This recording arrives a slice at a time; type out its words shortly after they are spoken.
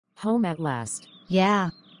Home at last.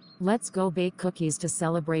 Yeah. Let's go bake cookies to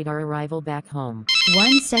celebrate our arrival back home.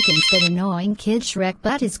 1 second, that annoying kid Shrek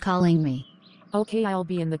Butt is calling me. Okay, I'll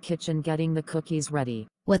be in the kitchen getting the cookies ready.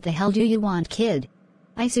 What the hell do you want, kid?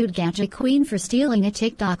 I sued Gacha Queen for stealing a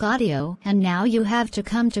TikTok audio, and now you have to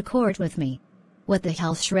come to court with me. What the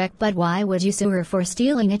hell, Shrek Butt? Why would you sue her for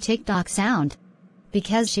stealing a TikTok sound?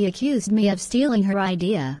 Because she accused me of stealing her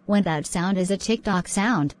idea when that sound is a TikTok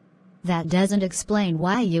sound. That doesn't explain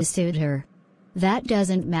why you sued her. That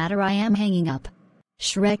doesn't matter, I am hanging up.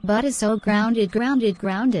 Shrek Butt is so grounded.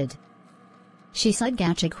 She sued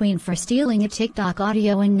Gacha Queen for stealing a TikTok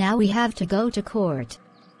audio, and now we have to go to court.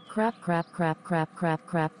 Crap.